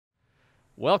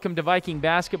Welcome to Viking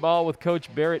basketball with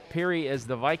Coach Barret Peery as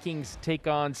the Vikings take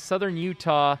on Southern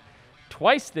Utah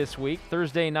twice this week,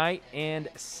 Thursday night and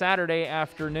Saturday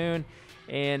afternoon.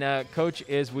 And Coach,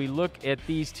 as we look at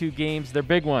these two games, they're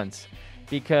big ones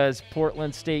because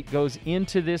Portland State goes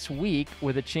into this week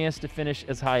with a chance to finish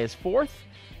as high as 4th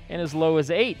and as low as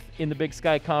 8th in the Big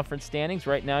Sky Conference standings.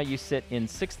 Right now you sit in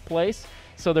 6th place,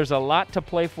 so there's a lot to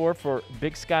play for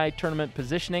Big Sky tournament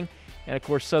positioning. And of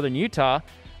course, Southern Utah,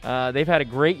 they've had a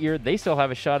great year. They still have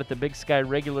a shot at the Big Sky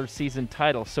regular season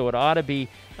title, so it ought to be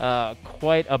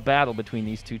quite a battle between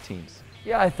these two teams.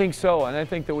 Yeah, I think so, and I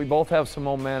think that we both have some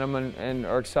momentum and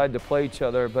are excited to play each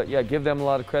other. But yeah, give them a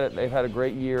lot of credit. They've had a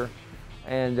great year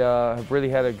and have really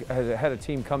had a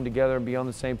team come together and be on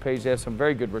the same page. They have some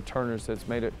very good returners that's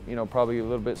made it, probably a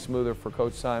little bit smoother for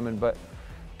Coach Simon. But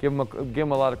give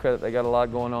them a lot of credit. They got a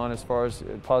lot going on as far as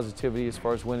positivity, as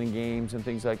far as winning games and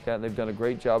things like that. And they've done a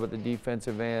great job at the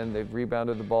defensive end. They've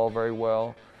rebounded the ball very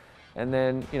well. And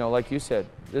then, like you said,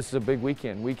 this is a big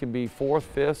weekend. We can be 4th,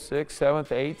 5th, 6th, 7th,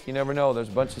 8th. You never know. There's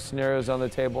a bunch of scenarios on the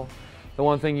table. The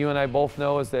one thing you and I both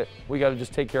know is that we got to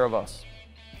just take care of us.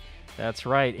 That's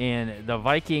right. And the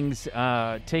Vikings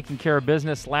taking care of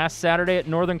business last Saturday at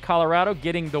Northern Colorado,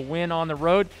 getting the win on the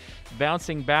road,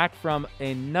 bouncing back from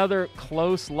another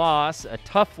close loss, a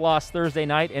tough loss Thursday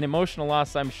night, an emotional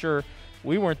loss, I'm sure.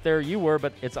 We weren't there, you were,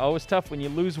 but it's always tough when you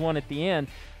lose one at the end.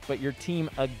 But your team,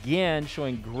 again,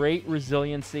 showing great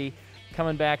resiliency,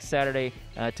 coming back Saturday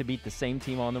to beat the same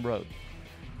team on the road.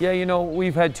 Yeah,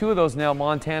 we've had 2 of those now,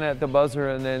 Montana at the buzzer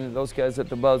and then those guys at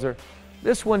the buzzer.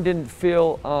 This one didn't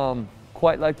feel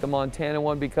quite like the Montana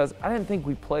one because I didn't think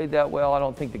we played that well. I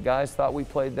don't think the guys thought we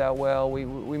played that well.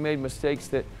 We made mistakes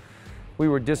that we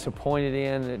were disappointed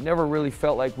in. It never really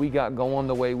felt like we got going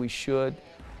the way we should.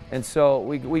 And so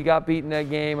we got beaten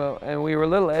that game, and we were a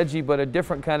little edgy, but a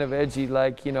different kind of edgy,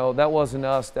 like, that wasn't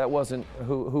us. That wasn't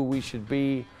who we should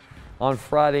be. On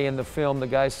Friday in the film, the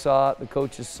guys saw it, the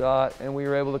coaches saw it, and we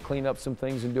were able to clean up some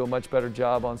things and do a much better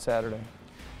job on Saturday.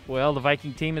 Well, the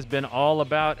Viking team has been all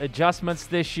about adjustments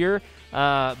this year,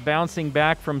 bouncing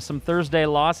back from some Thursday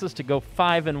losses to go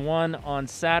 5-1 on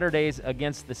Saturdays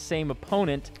against the same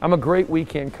opponent. I'm a great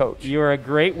weekend coach. You're a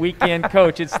great weekend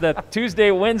coach. It's the Tuesday,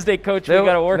 Wednesday coach we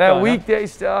got to work on. That weekday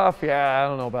stuff, yeah, I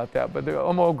don't know about that, but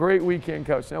I'm a great weekend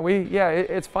coach. Now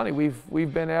it's funny.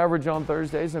 We've been average on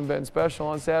Thursdays and been special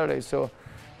on Saturdays, so.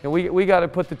 And we got to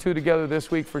put the 2 together this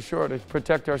week for sure to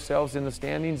protect ourselves in the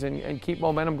standings and keep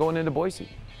momentum going into Boise.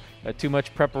 Too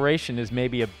much preparation is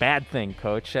maybe a bad thing,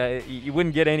 Coach. You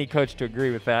wouldn't get any coach to agree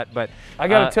with that. But I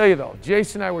got to tell you, though,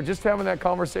 Jason and I were just having that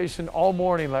conversation all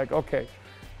morning, like, okay,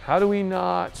 how do we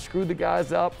not screw the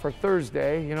guys up for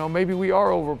Thursday? Maybe we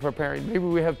are over-preparing. Maybe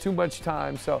we have too much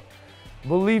time. So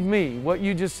believe me, what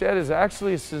you just said is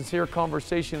actually a sincere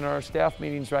conversation in our staff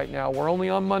meetings right now. We're only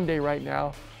on Monday right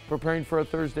now, preparing for a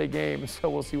Thursday game, so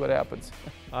we'll see what happens.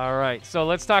 All right, so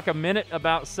let's talk a minute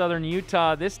about Southern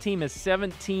Utah. This team is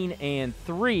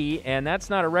 17-3, and that's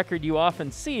not a record you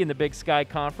often see in the Big Sky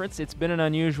Conference. It's been an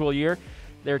unusual year.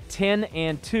 They're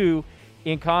 10-2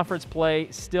 in conference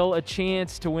play, still a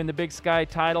chance to win the Big Sky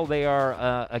title. They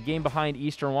are a game behind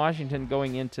Eastern Washington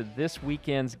going into this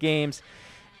weekend's games.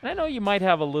 And I know you might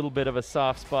have a little bit of a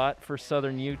soft spot for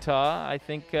Southern Utah. I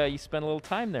think you spent a little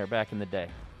time there back in the day.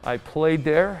 I played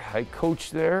there, I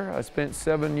coached there, I spent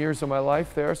 7 years of my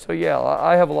life there. So yeah,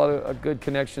 I have a lot of good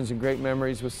connections and great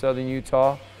memories with Southern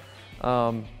Utah.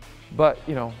 But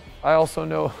I also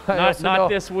know not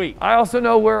this week. I also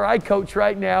know where I coach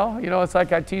right now. It's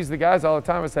like I tease the guys all the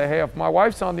time and say, hey, if my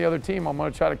wife's on the other team, I'm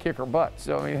going to try to kick her butt.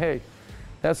 So hey,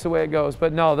 that's the way it goes.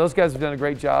 But no, those guys have done a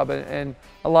great job, and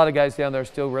a lot of guys down there are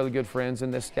still really good friends,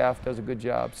 and this staff does a good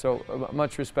job. So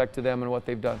much respect to them and what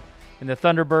they've done. And the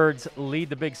Thunderbirds lead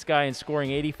the Big Sky in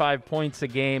scoring 85 points a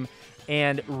game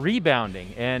and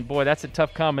rebounding. And, boy, that's a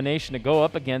tough combination to go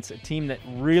up against a team that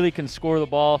really can score the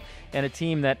ball and a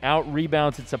team that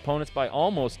out-rebounds its opponents by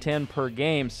almost 10 per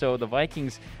game. So the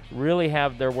Vikings really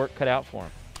have their work cut out for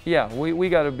them. Yeah, we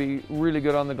got to be really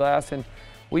good on the glass. And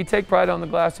we take pride on the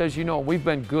glass, as you know. We've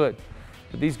been good.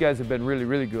 But these guys have been really,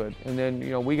 really good. And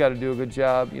then, we got to do a good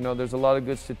job. There's a lot of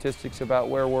good statistics about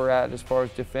where we're at as far as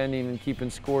defending and keeping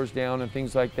scores down and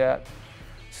things like that.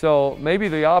 So maybe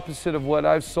the opposite of what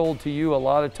I've sold to you a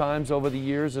lot of times over the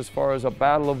years as far as a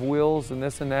battle of wills and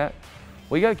this and that.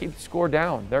 We got to keep the score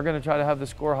down. They're going to try to have the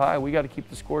score high. We got to keep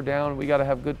the score down. We got to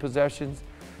have good possessions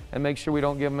and make sure we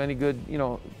don't give them any good,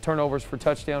 turnovers for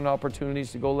touchdown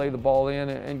opportunities to go lay the ball in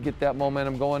and get that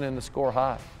momentum going and the score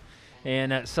high.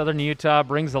 And Southern Utah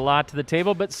brings a lot to the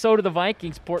table, but so do the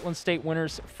Vikings. Portland State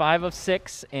winners 5 of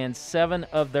 6 and 7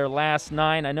 of their last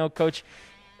 9. I know, Coach,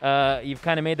 You've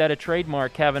kind of made that a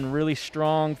trademark, having really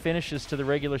strong finishes to the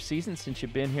regular season since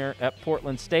you've been here at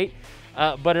Portland State.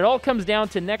 But it all comes down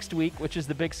to next week, which is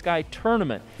the Big Sky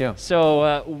Tournament. Yeah.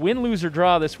 So win, lose, or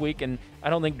draw this week, and I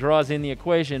don't think draw is in the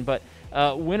equation, but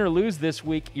win or lose this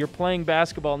week, you're playing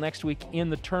basketball next week in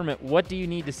the tournament. What do you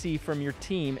need to see from your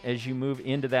team as you move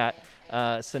into that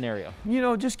scenario?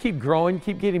 Just keep growing,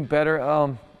 keep getting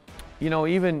better.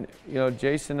 Even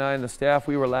Jason and I and the staff,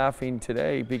 we were laughing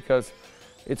today because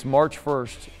it's March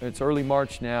 1st. It's early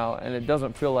March now, and it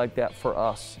doesn't feel like that for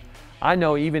us. I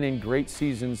know even in great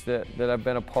seasons that I've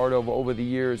been a part of over the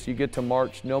years, you get to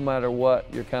March, no matter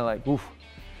what, you're kind of like, oof,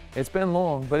 it's been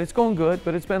long, but it's going good,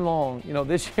 but it's been long.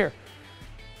 This year,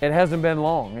 it hasn't been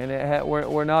long, and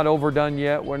we're not overdone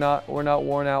yet. We're not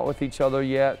worn out with each other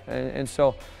yet, and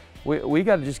so we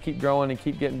got to just keep growing and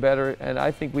keep getting better. And I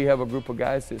think we have a group of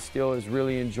guys that still is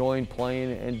really enjoying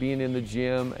playing and being in the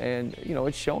gym, and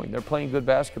it's showing. They're playing good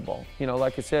basketball.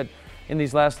 Like I said, in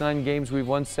these last 9 games, we've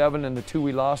won 7, and the 2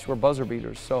 we lost were buzzer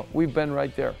beaters. So we've been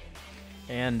right there.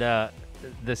 And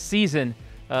the season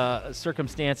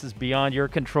circumstances beyond your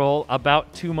control,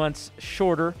 about 2 months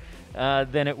shorter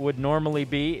than it would normally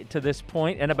be to this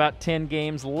point, and about 10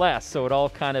 games less. So it all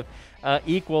kind of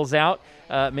equals out.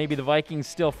 Maybe the Vikings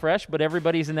still fresh, but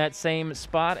everybody's in that same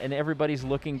spot, and everybody's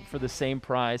looking for the same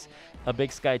prize, a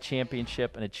Big Sky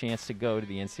championship and a chance to go to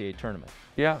the NCAA tournament.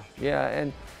 Yeah,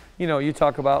 and you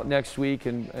talk about next week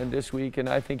and this week, and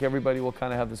I think everybody will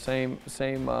kind of have the same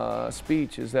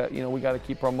speech, is that we got to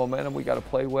keep our momentum, we got to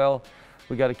play well,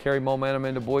 we got to carry momentum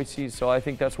into Boise. So I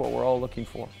think that's what we're all looking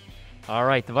for. All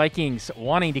right, the Vikings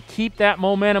wanting to keep that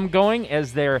momentum going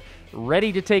as they're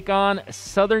ready to take on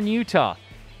Southern Utah.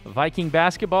 Viking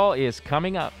basketball is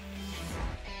coming up.